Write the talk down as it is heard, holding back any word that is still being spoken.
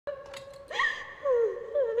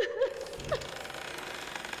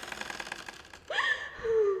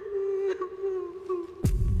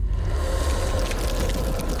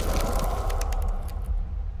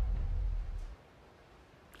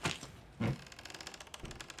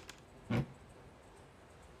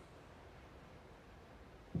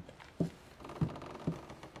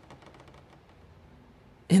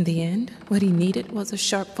In the end, what he needed was a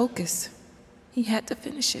sharp focus. He had to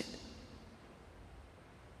finish it.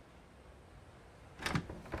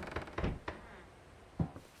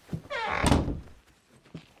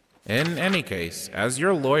 In any case, as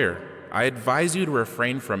your lawyer, I advise you to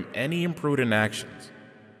refrain from any imprudent actions.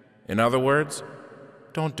 In other words,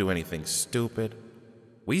 don't do anything stupid.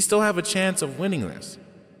 We still have a chance of winning this.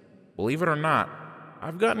 Believe it or not,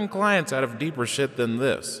 I've gotten clients out of deeper shit than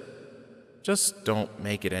this. Just don't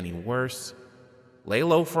make it any worse. Lay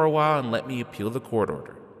low for a while and let me appeal the court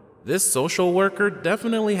order. This social worker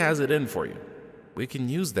definitely has it in for you. We can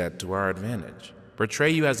use that to our advantage. Portray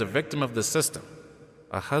you as a victim of the system,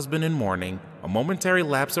 a husband in mourning, a momentary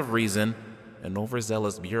lapse of reason, an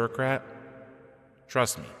overzealous bureaucrat.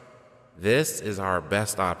 Trust me, this is our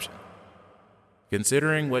best option.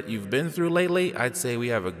 Considering what you've been through lately, I'd say we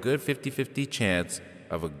have a good 50-50 chance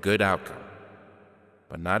of a good outcome.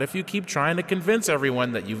 But not if you keep trying to convince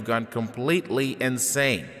everyone that you've gone completely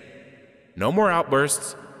insane. No more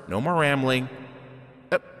outbursts, no more rambling.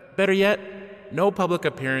 Better yet, no public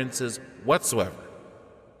appearances whatsoever.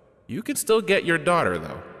 You can still get your daughter,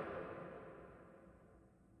 though.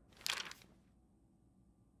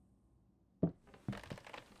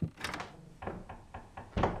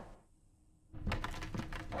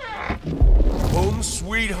 Home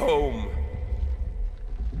sweet home.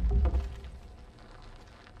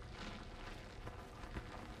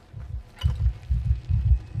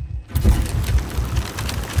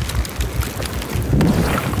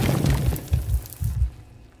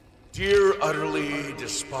 Dear utterly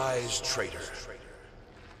despised traitor.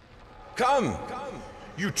 Come,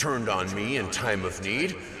 you turned on me in time of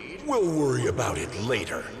need. We'll worry about it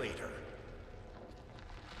later.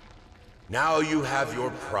 Now you have your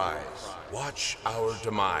prize. Watch our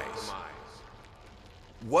demise.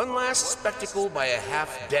 One last spectacle by a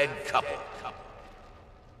half-dead couple.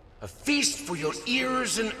 A feast for your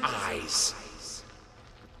ears and eyes.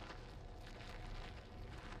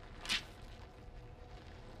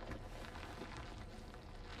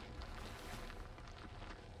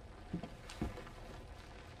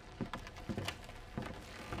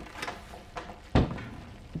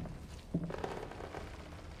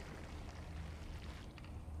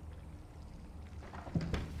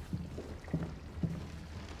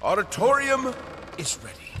 Auditorium is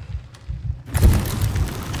ready.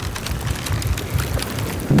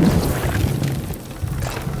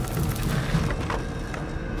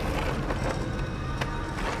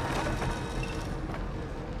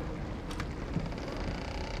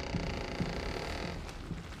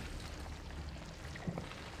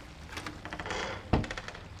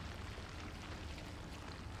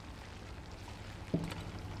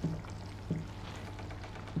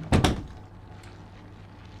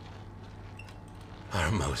 Our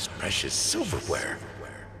most precious silverware.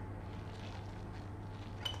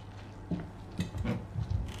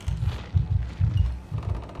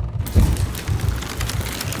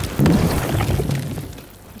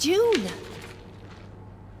 June!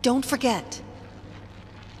 Don't forget.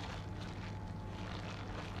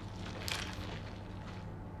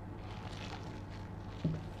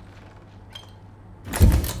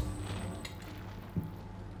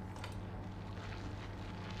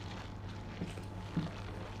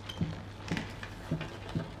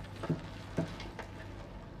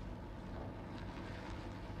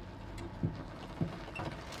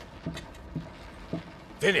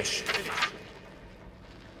 Finish.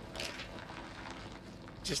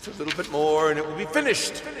 Just a little bit more and it will be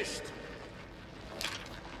finished.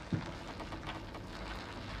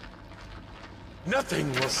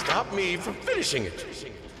 Nothing will stop me from finishing it.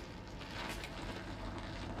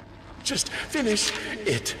 Just finish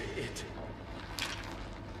it.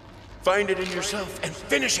 Find it in yourself and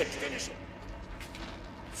finish it. Finish.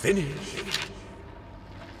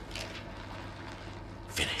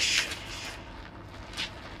 Finish.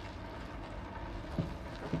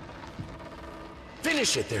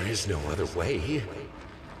 Finish it. There is no other way.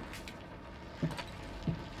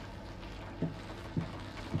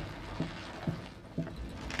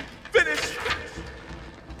 Finish.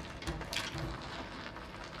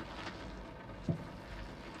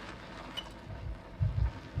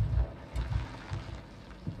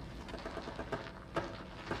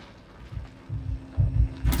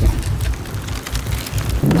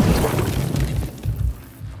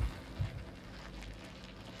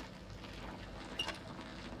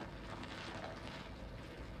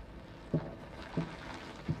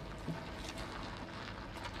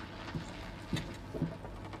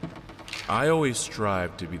 I always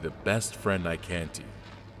strive to be the best friend I can to you.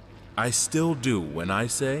 I still do when I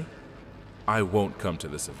say I won't come to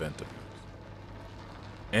this event of yours.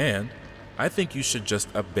 And I think you should just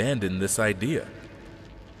abandon this idea.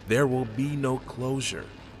 There will be no closure,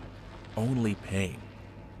 only pain.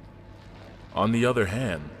 On the other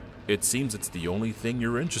hand, it seems it's the only thing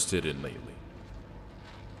you're interested in lately.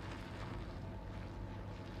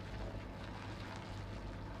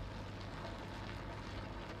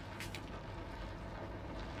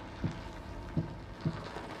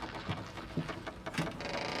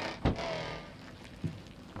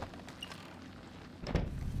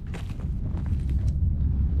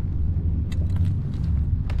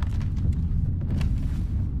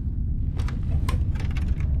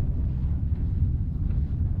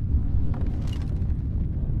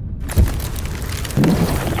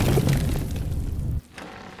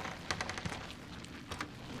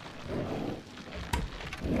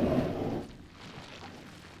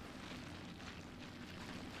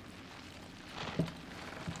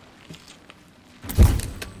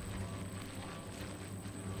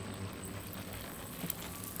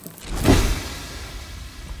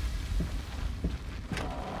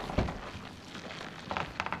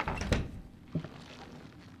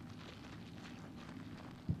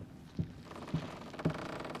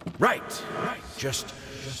 Right. Just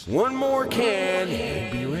one more can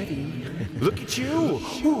and be ready. Look at you.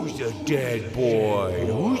 Who's a dead boy?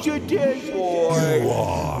 Who's a dead boy? You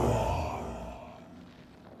are.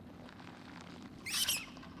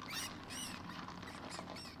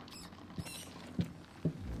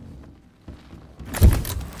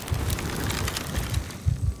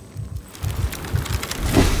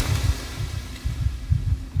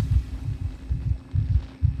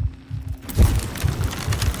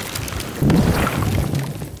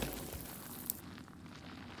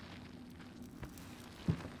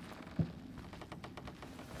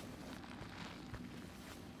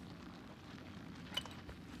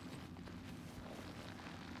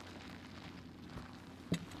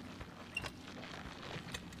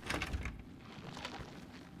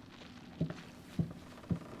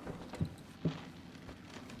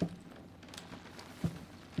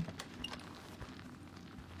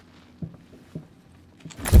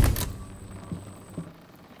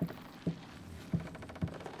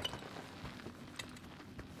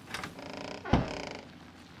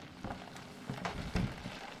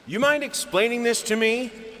 You mind explaining this to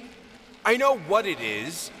me? I know what it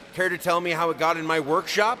is. Care to tell me how it got in my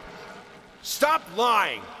workshop? Stop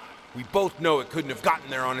lying! We both know it couldn't have gotten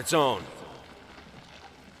there on its own.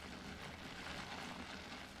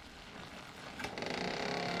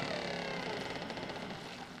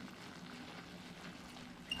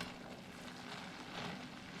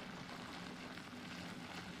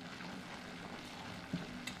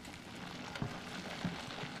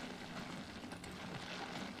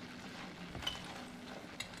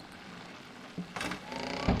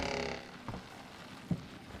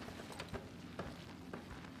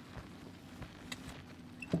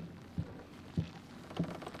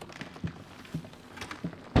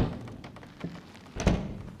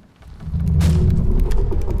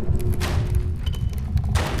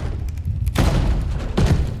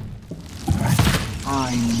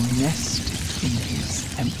 I nest in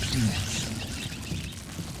his emptiness.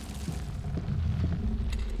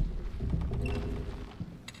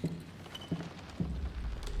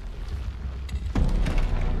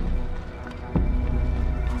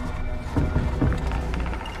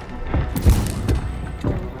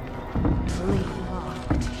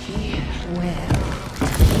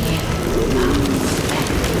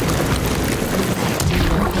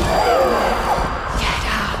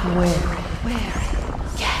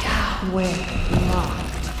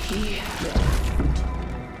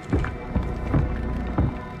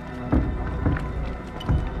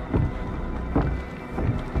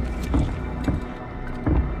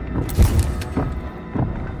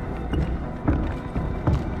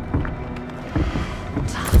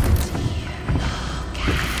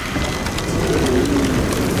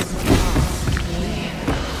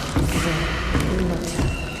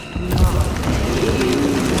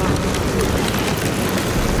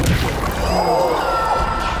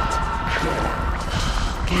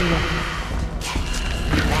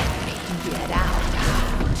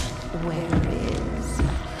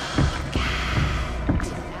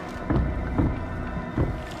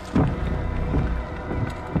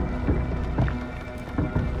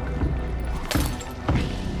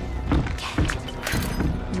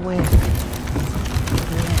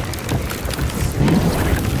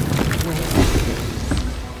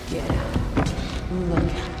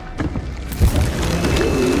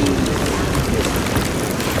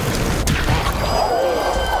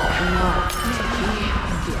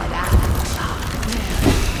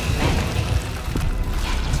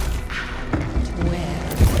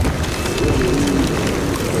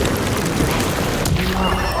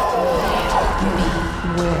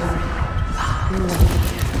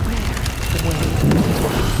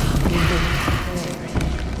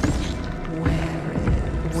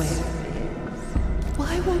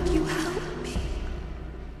 Why won't you help me?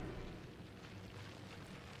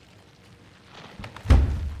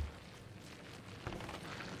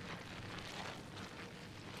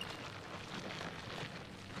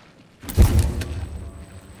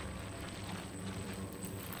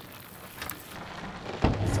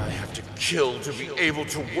 If I have to kill to be able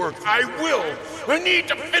to work, I will! I need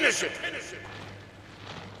to finish it!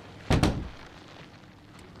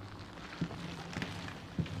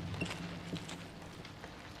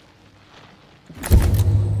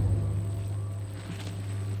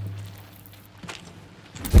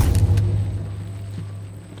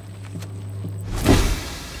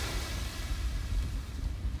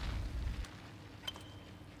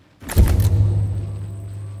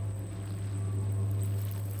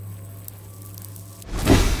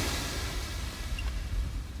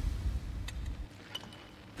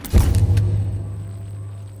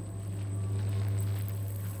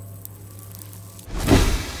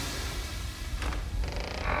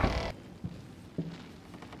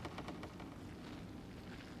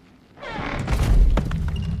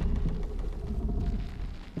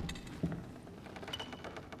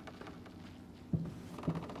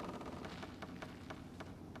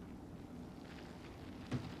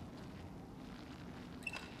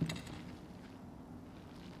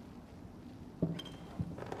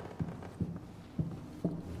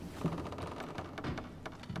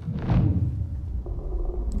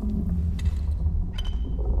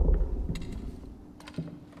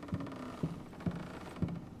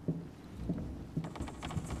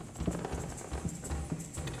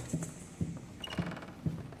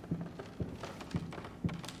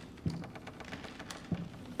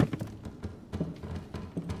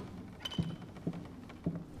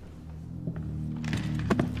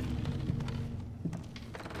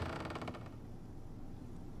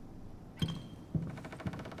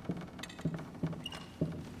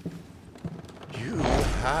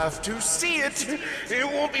 Have to see it. It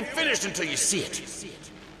won't be finished until you see it.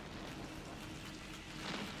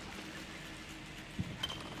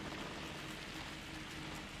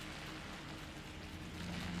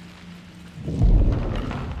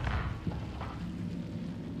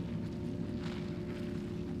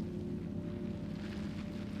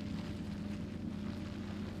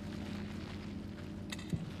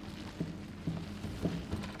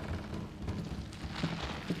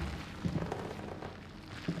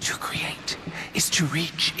 To create is to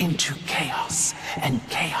reach into chaos, and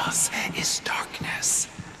chaos is darkness.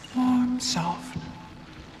 Warm, soft,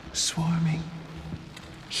 swarming.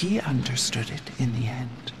 He understood it in the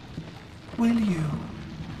end. Will you?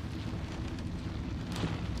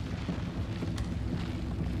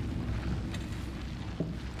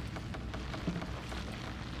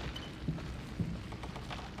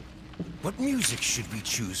 What music should we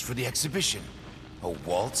choose for the exhibition? A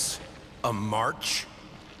waltz? A march?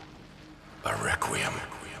 A requiem?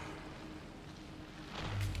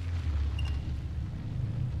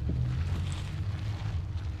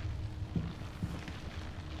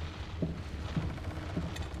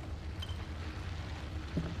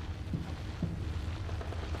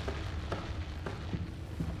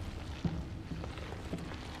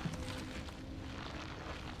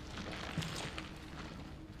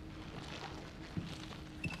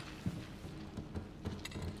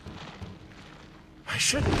 I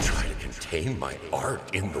shouldn't try to contain my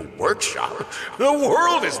art in the workshop. The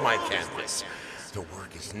world is my canvas. The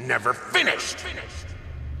work is never finished.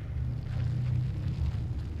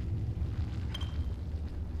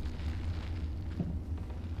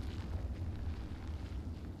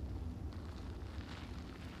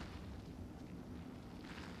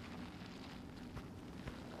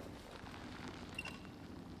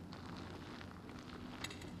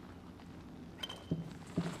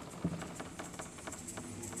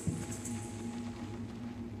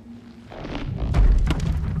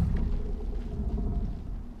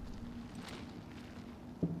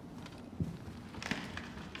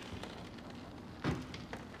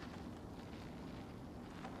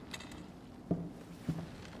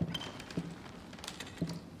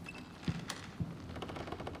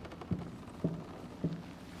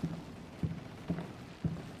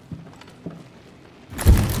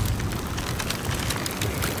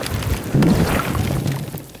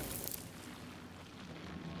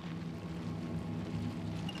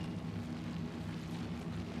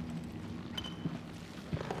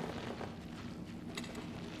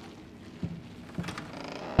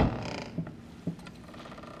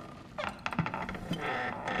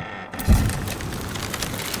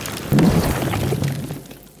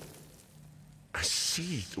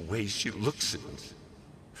 see the way she looks at me.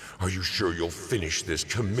 Are you sure you'll finish this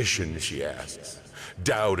commission, she asks.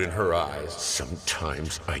 Doubt in her eyes.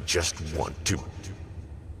 Sometimes I just want to.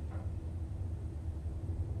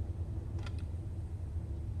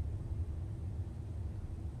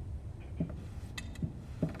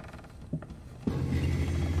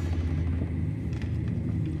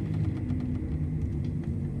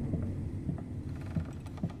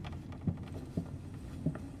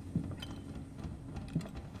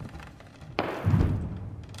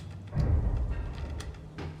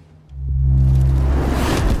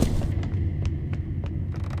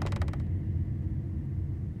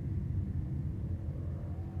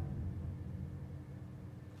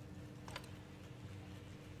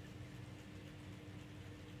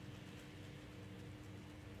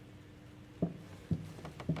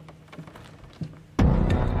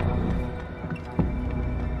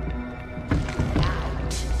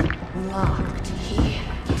 Locked here.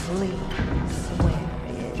 Please. Where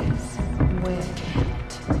is? Where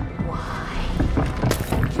can't? Why?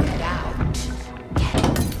 Get out.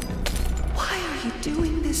 Why are you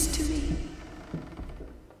doing this to me?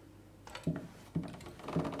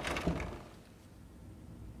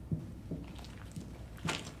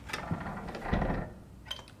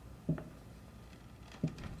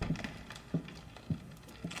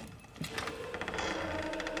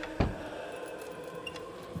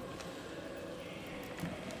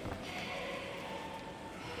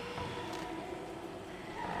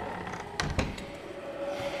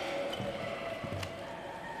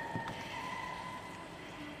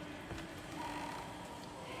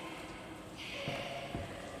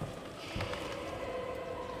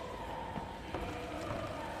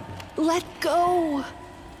 Let go!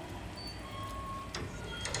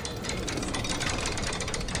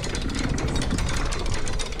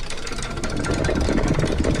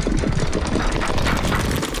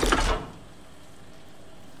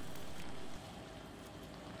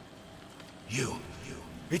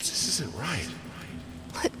 This isn't right.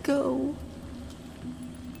 Let go.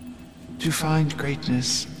 To find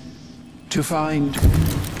greatness, to find...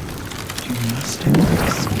 you must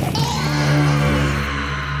embrace me.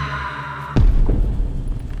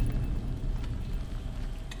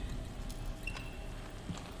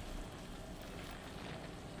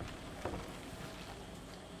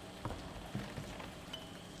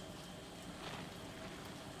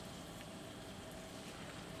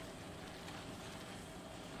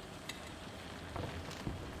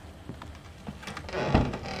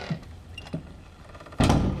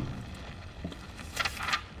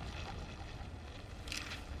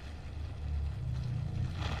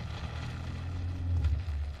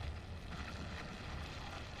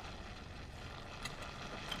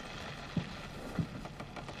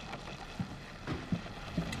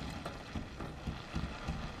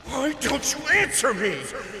 Why don't you answer me?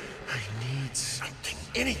 I need something,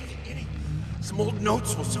 anything. Some old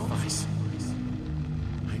notes will suffice.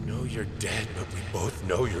 I know you're dead, but we both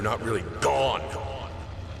know you're not really gone.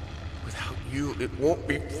 Without you, it won't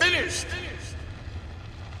be finished.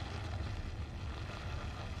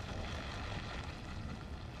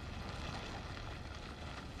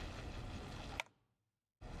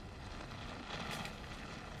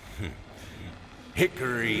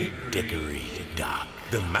 Hickory dickory dock.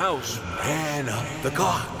 The mouse ran up the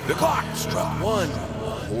clock. The clock struck one.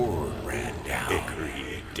 Horde ran down.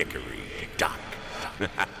 Hickory dickory dock.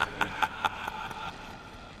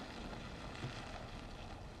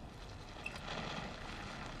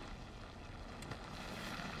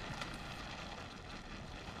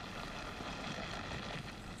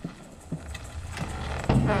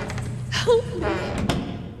 Help me.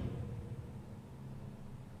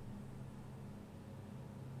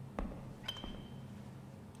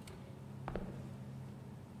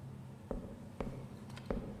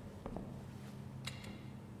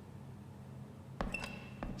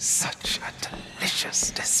 Such a delicious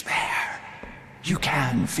despair. You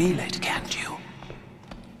can feel it, can't you?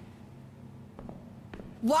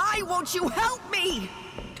 Why won't you help me?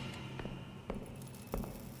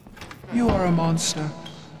 You are a monster.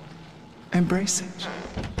 Embrace it.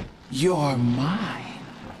 You're mine.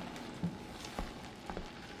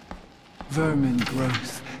 Vermin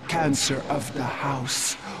growth, cancer of the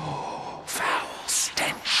house. Oh, foul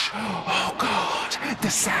stench. Oh, God, the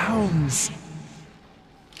sounds.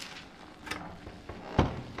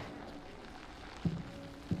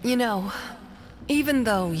 You know, even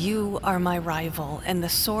though you are my rival and the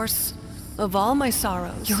source of all my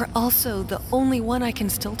sorrows, you're also the only one I can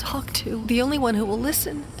still talk to. The only one who will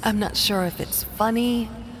listen. I'm not sure if it's funny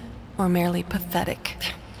or merely pathetic.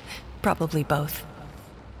 Probably both.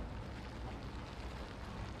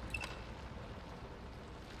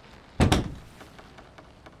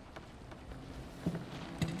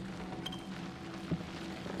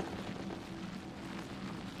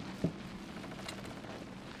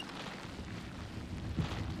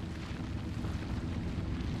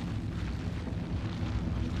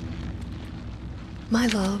 My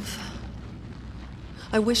love,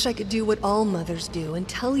 I wish I could do what all mothers do and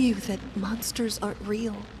tell you that monsters aren't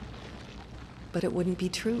real. But it wouldn't be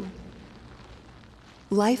true.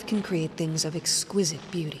 Life can create things of exquisite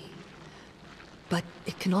beauty, but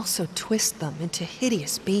it can also twist them into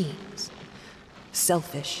hideous beings.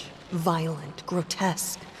 Selfish, violent,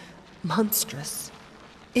 grotesque, monstrous.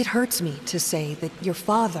 It hurts me to say that your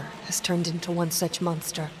father has turned into one such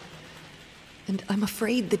monster. And I'm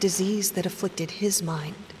afraid the disease that afflicted his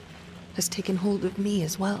mind has taken hold of me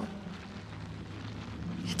as well.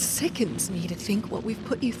 It sickens me to think what we've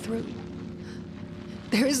put you through.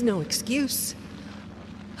 There is no excuse.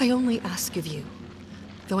 I only ask of you,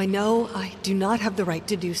 though I know I do not have the right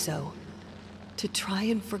to do so, to try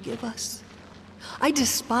and forgive us. I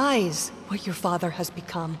despise what your father has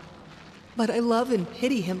become, but I love and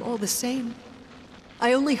pity him all the same.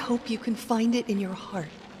 I only hope you can find it in your heart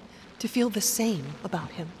to feel the same about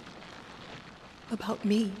him. About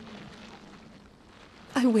me.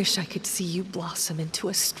 I wish I could see you blossom into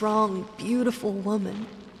a strong, beautiful woman.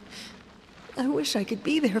 I wish I could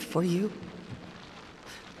be there for you.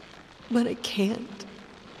 But I can't.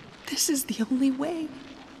 This is the only way.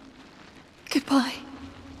 Goodbye.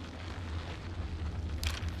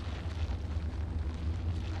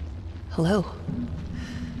 Hello.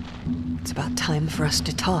 It's about time for us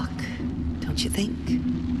to talk, don't you think?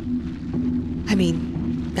 I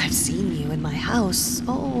mean, I've seen you in my house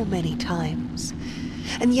so many times,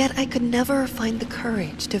 and yet I could never find the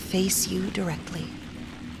courage to face you directly.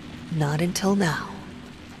 Not until now.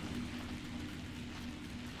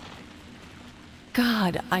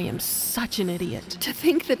 God, I am such an idiot. To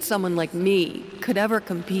think that someone like me could ever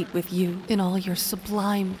compete with you in all your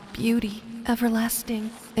sublime beauty, everlasting,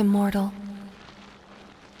 immortal.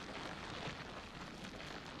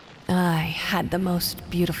 I had the most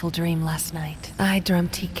beautiful dream last night. I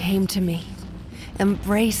dreamt he came to me,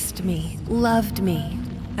 embraced me, loved me,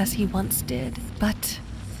 as he once did. But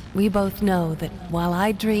we both know that while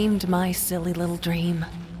I dreamed my silly little dream,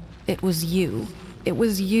 it was you. It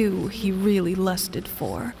was you he really lusted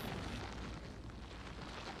for.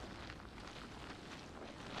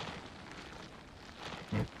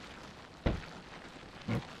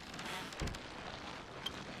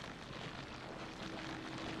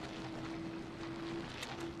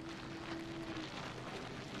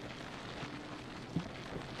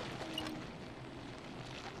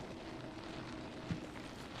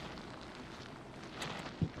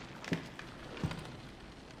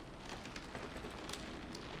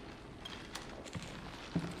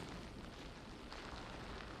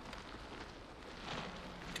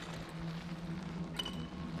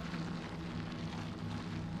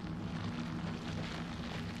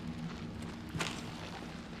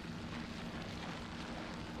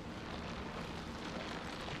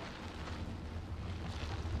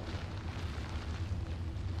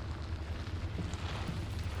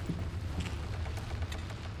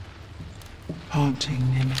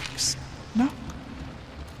 Haunting mimics. Knock.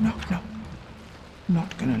 Knock, knock.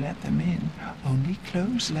 Not gonna let them in. Only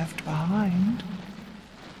clothes left behind.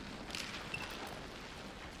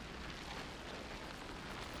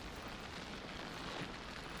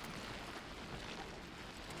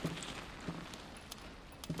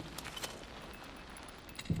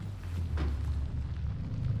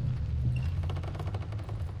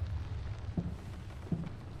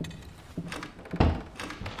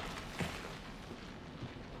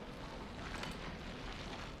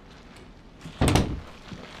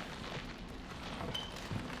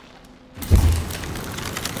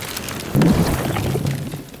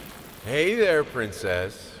 Hey there,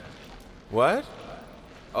 princess. What?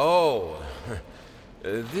 Oh,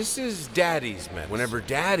 this is Daddy's medicine. Whenever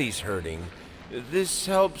Daddy's hurting, this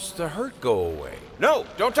helps the hurt go away. No,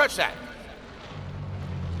 don't touch that!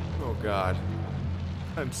 Oh, God.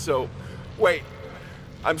 I'm so... Wait.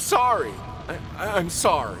 I'm sorry. I'm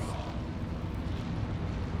sorry.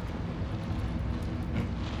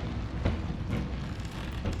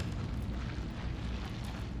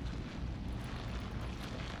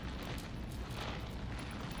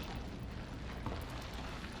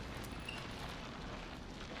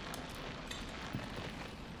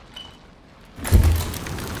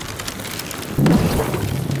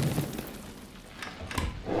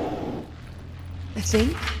 I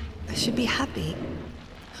think I should be happy.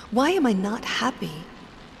 Why am I not happy?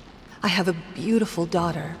 I have a beautiful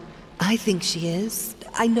daughter. I think she is.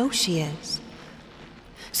 I know she is.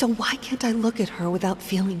 So why can't I look at her without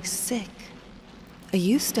feeling sick? I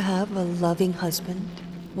used to have a loving husband,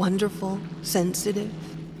 wonderful, sensitive.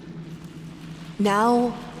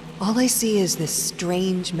 Now, all I see is this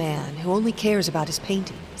strange man who only cares about his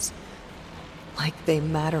paintings. Like they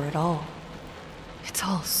matter at all. It's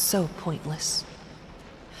all so pointless.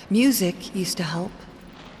 Music used to help.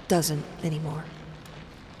 Doesn't anymore.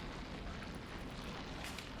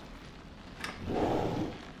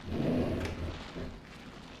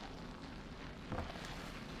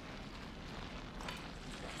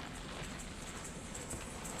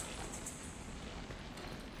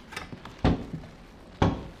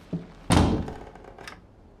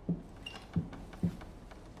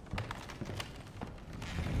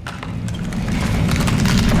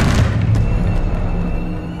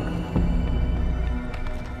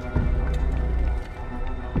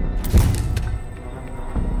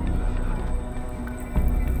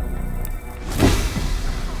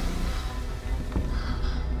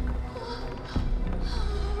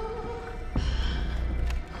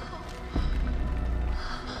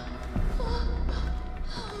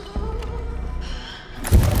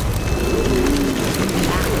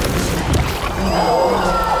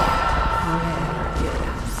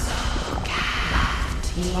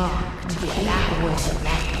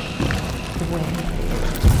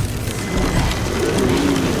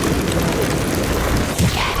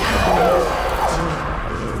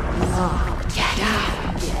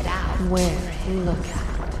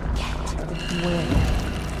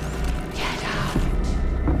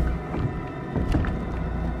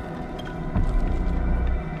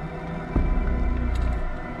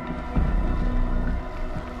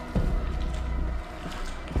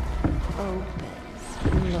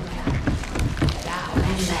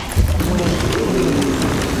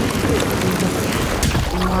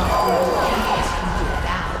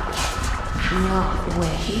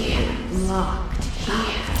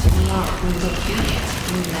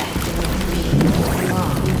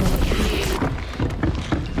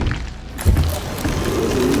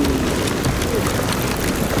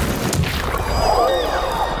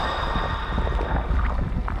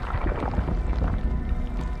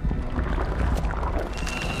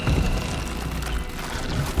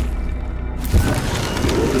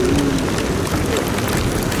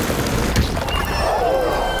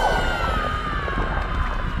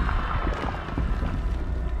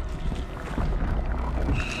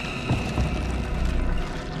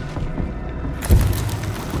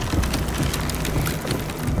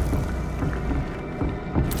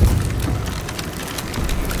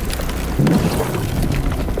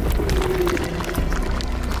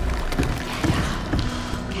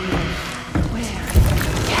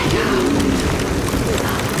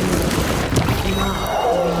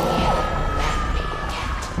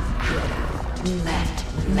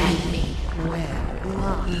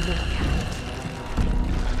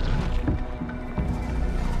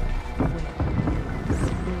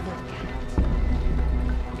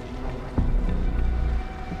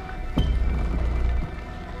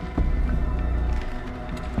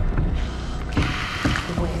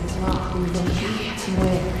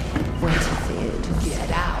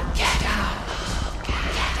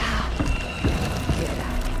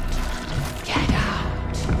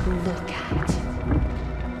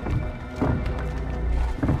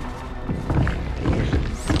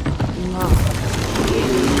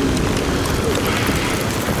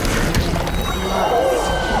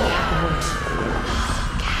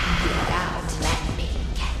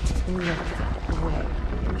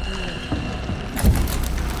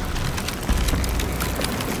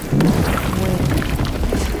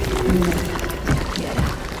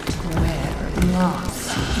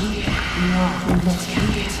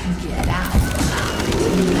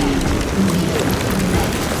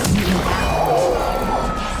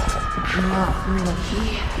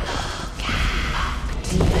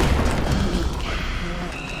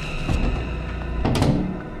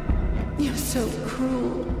 You're so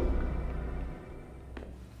cruel.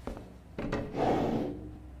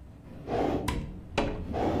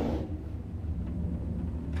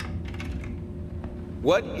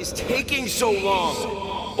 What is taking so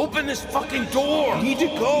long? Open this fucking door! I need to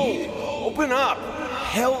go! Open up!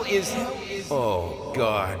 Hell is... Oh,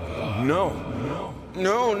 God. No.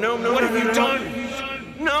 No, no, no, what have you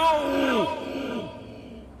done? No!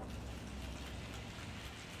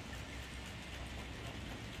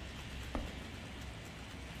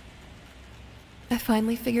 I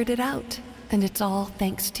finally figured it out, and it's all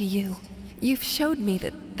thanks to you. You've showed me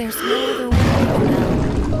that there's no other way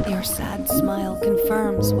now. Your sad smile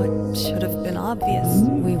confirms what should have been obvious.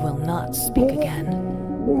 We will not speak again.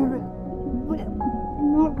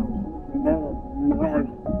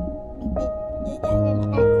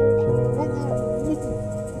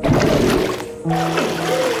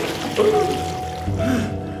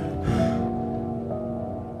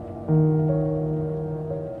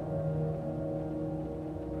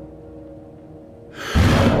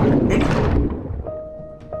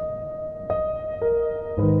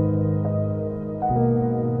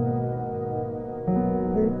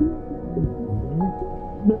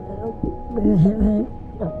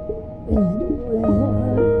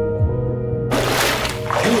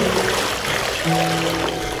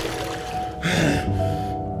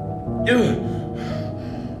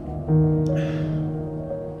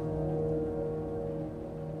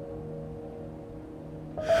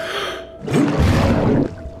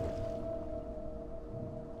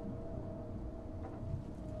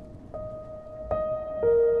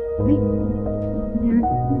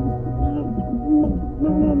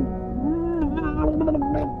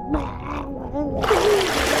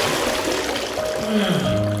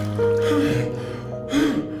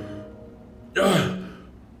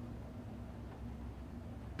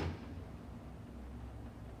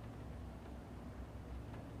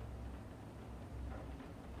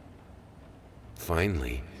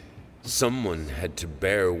 Finally, someone had to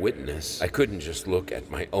bear witness. I couldn't just look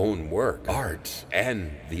at my own work. Art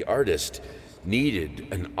and the artist needed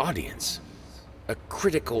an audience. A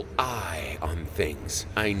critical eye on things.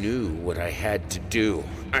 I knew what I had to do.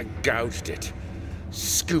 I gouged it.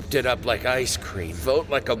 Scooped it up like ice cream. Felt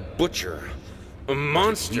like a butcher. A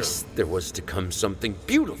monster. At least there was to come something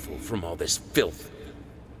beautiful from all this filth.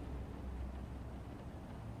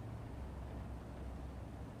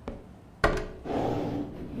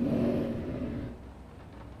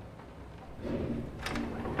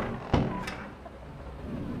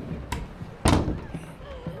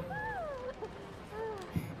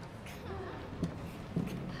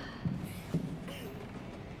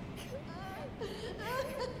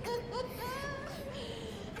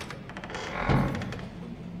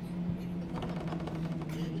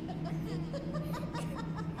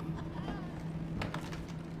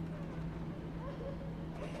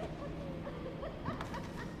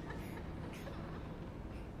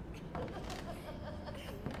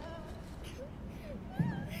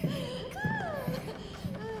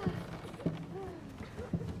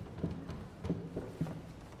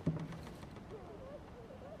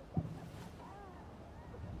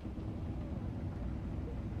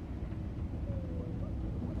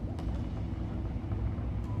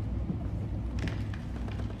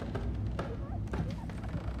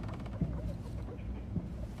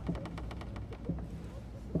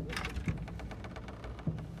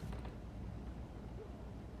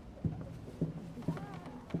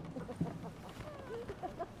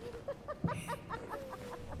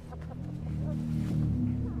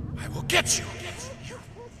 Get you!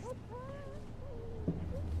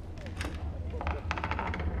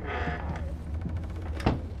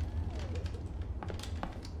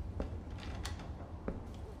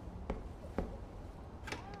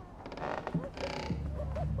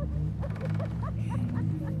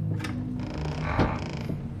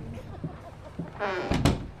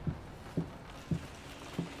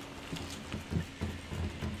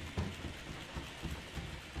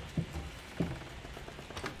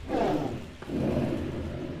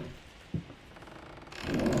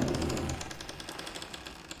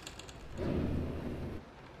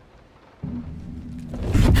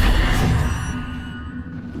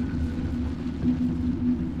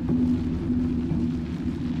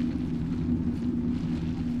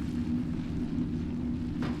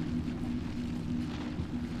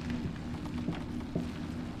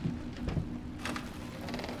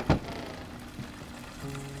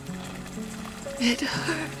 It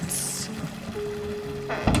hurts.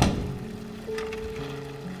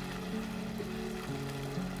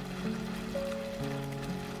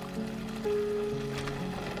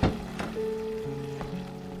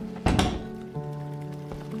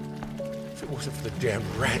 If it wasn't for the damn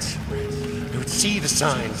rats, I would see the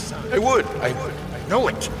signs. I would. I know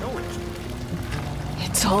it.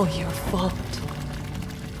 It's all your fault.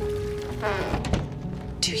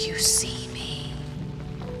 Do you see me?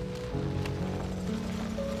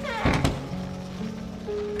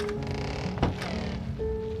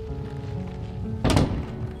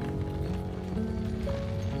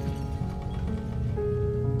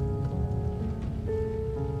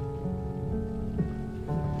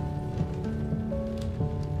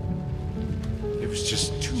 It was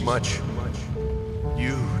just too much.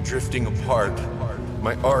 You drifting apart,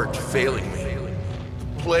 my art failing me.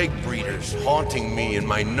 Plague breeders haunting me in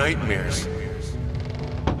my nightmares.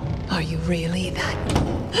 Are you really that?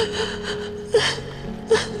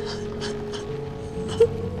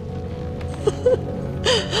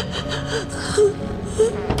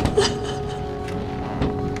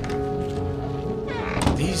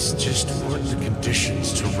 These just weren't the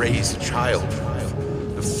conditions to raise a child.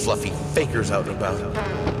 The fluffy fakers out and about.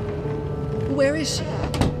 Where is she?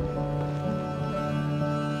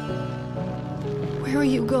 Where are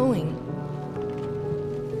you going?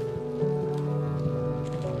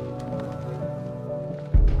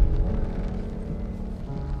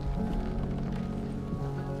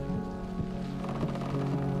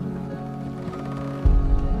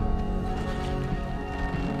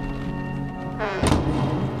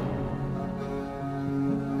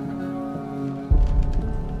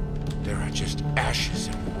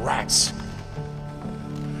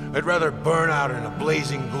 I'd rather burn out in a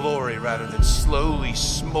blazing glory rather than slowly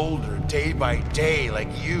smolder day by day like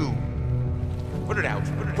you. Put it out!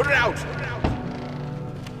 Put it out! Put it out!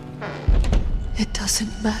 It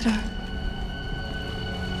doesn't matter.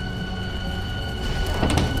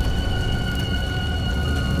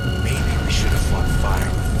 Maybe we should have fought fire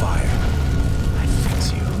with fire. I'd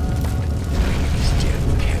fix you. Maybe these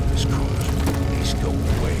damn canvas crawlers please go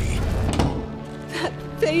away. That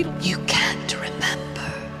fatal... You can't remember.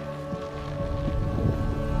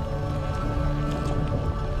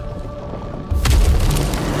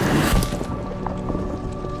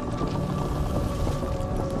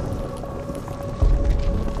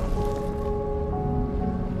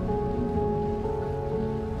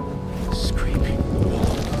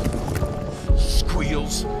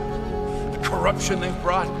 They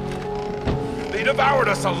brought. They devoured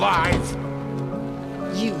us alive.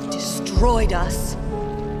 You destroyed us.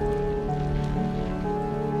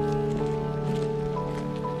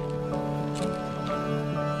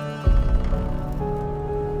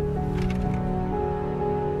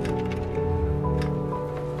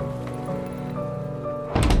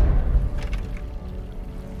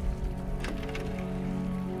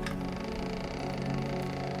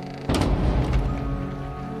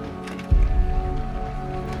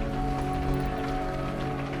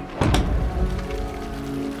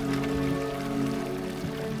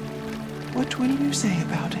 What will you say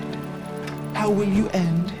about it? How will you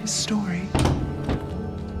end his story?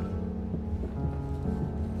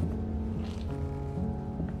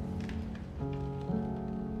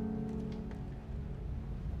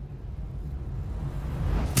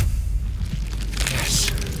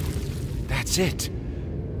 Yes, that's it.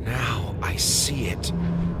 Now I see it.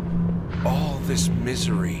 All this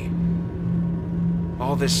misery,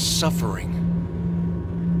 all this suffering.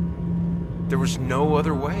 There was no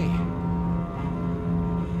other way.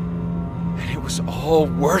 It was all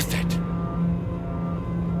worth it.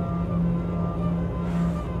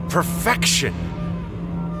 Perfection.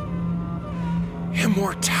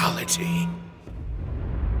 Immortality.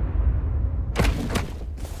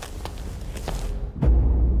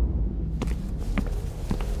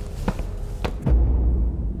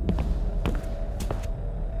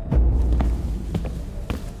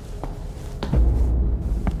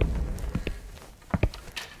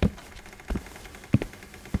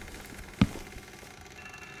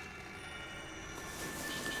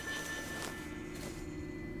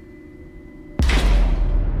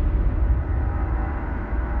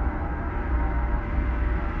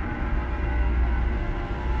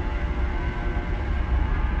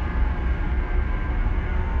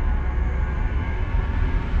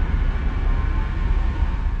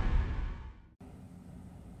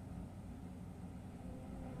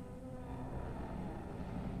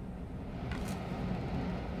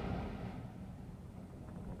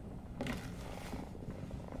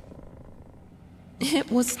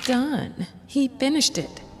 It was done. He finished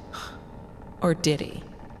it. Or did he?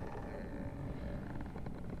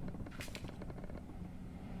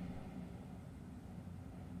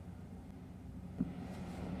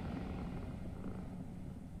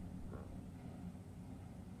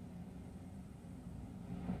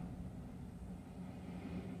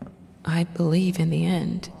 I believe in the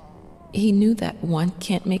end, he knew that one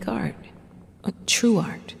can't make art, true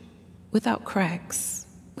art, without cracks,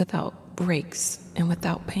 without breaks, and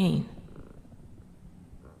without pain.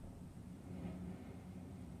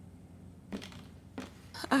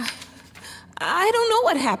 I don't know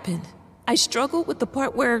what happened. I struggled with the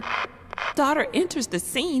part where daughter enters the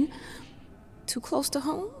scene. Too close to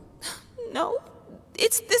home? No,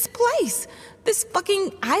 it's this place, this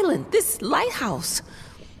fucking island, this lighthouse.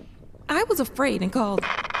 I was afraid and called.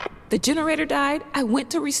 The generator died. I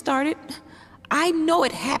went to restart it. I know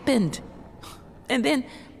it happened. And then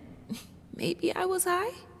maybe I was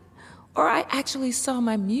high? Or I actually saw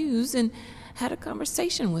my muse and had a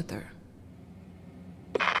conversation with her.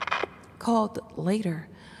 Called later,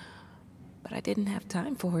 but I didn't have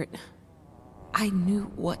time for it. I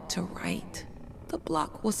knew what to write. The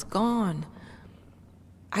block was gone.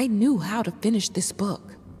 I knew how to finish this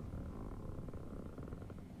book.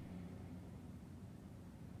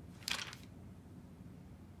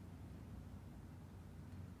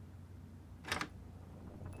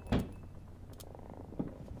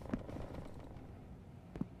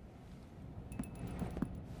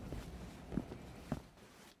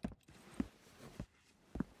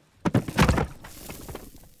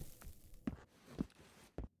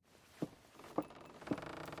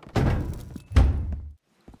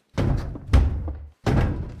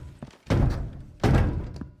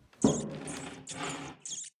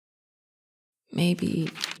 Maybe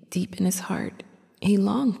deep in his heart, he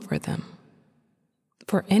longed for them,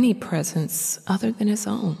 for any presence other than his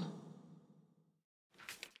own.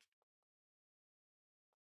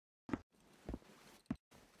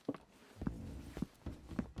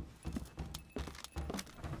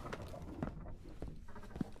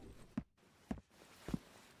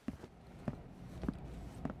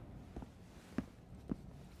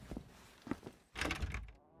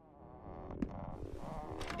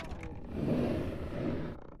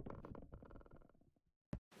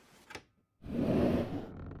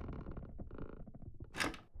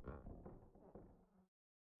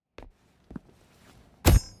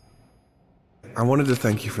 I wanted to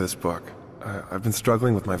thank you for this book. I've been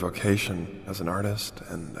struggling with my vocation as an artist,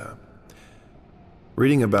 and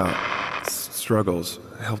reading about struggles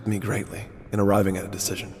helped me greatly in arriving at a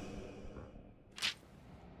decision.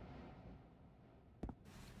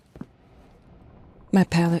 My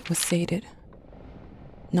palate was sated,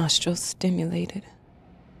 nostrils stimulated,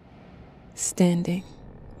 standing,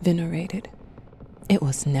 venerated. It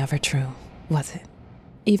was never true, was it?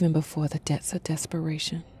 Even before the depths of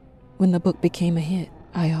desperation. When the book became a hit,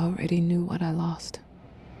 I already knew what I lost.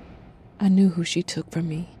 I knew who she took from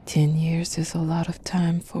me. 10 years is a lot of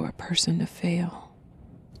time for a person to fail,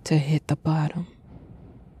 to hit the bottom,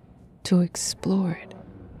 to explore it,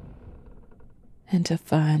 and to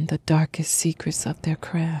find the darkest secrets of their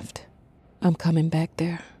craft. I'm coming back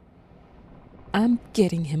there. I'm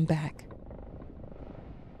getting him back.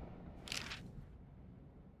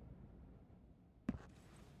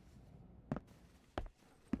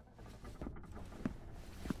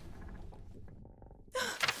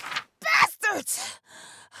 Bastards!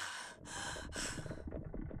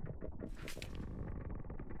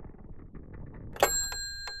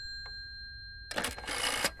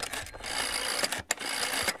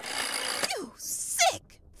 You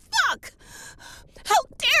sick fuck! How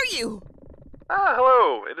dare you!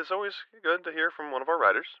 Hello. It is always good to hear from one of our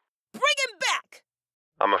writers. Bring him back!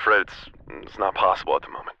 I'm afraid it's not possible at the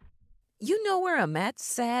moment. You know where I'm at,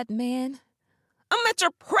 sad man? I'm at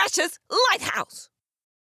your precious lighthouse!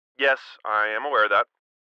 Yes, I am aware of that.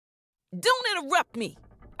 Don't interrupt me!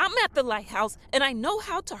 I'm at the lighthouse, and I know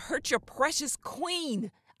how to hurt your precious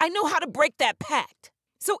queen. I know how to break that pact.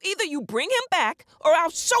 So either you bring him back, or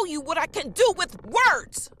I'll show you what I can do with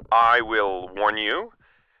words! I will warn you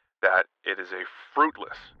that it is a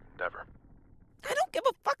fruitless endeavor. I don't give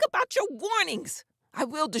a fuck about your warnings. I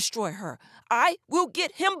will destroy her. I will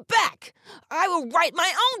get him back. I will write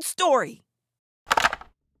my own story.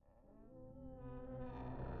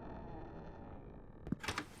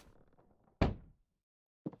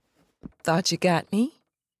 Thought you got me?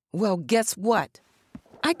 Well, guess what?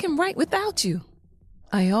 I can write without you.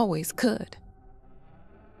 I always could.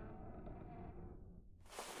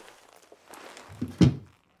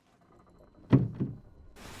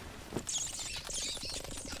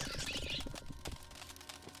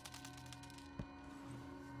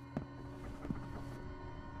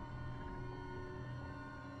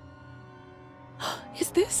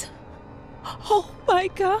 Is this? Oh my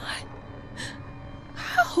God.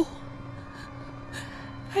 How?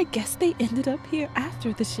 I guess they ended up here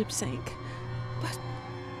after the ship sank. But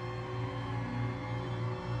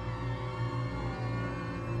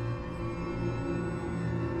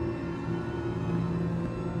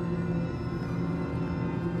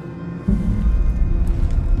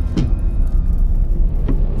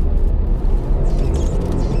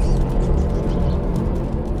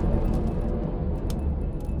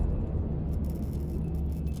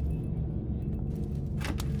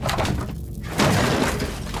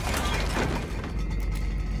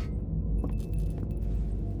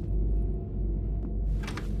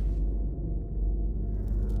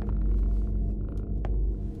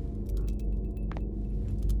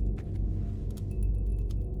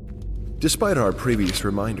Despite our previous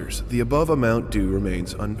reminders, the above amount due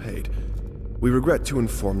remains unpaid. We regret to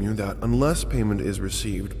inform you that unless payment is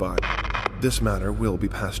received by, this matter will be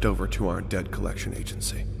passed over to our debt collection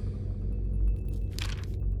agency.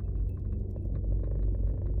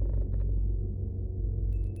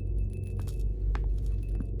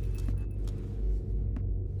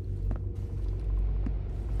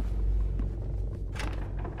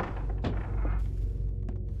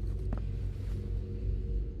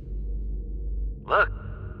 Look,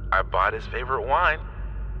 I bought his favorite wine.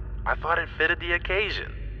 I thought it fitted the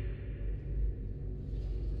occasion.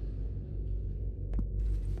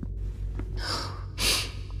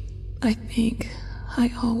 I think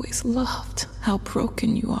I always loved how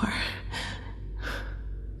broken you are.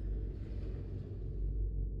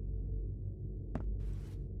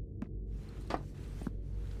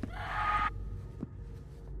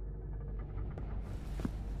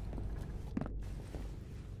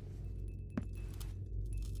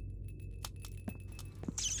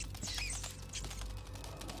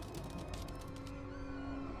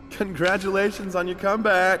 Congratulations on your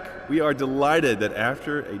comeback. We are delighted that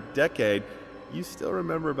after a decade, you still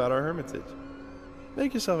remember about our hermitage.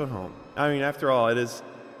 Make yourself at home. I mean, after all, it is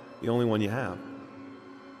the only one you have.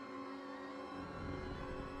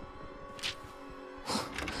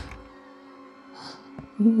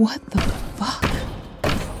 What the fuck?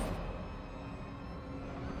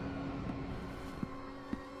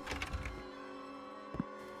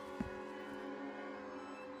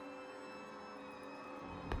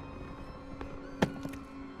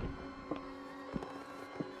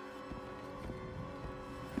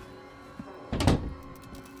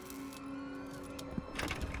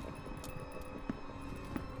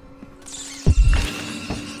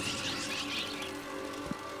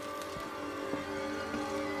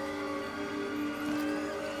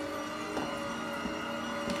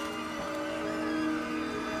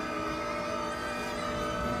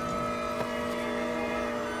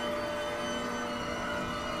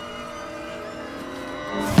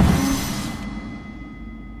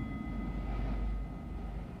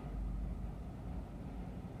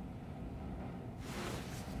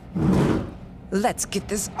 Let's get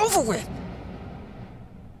this over with!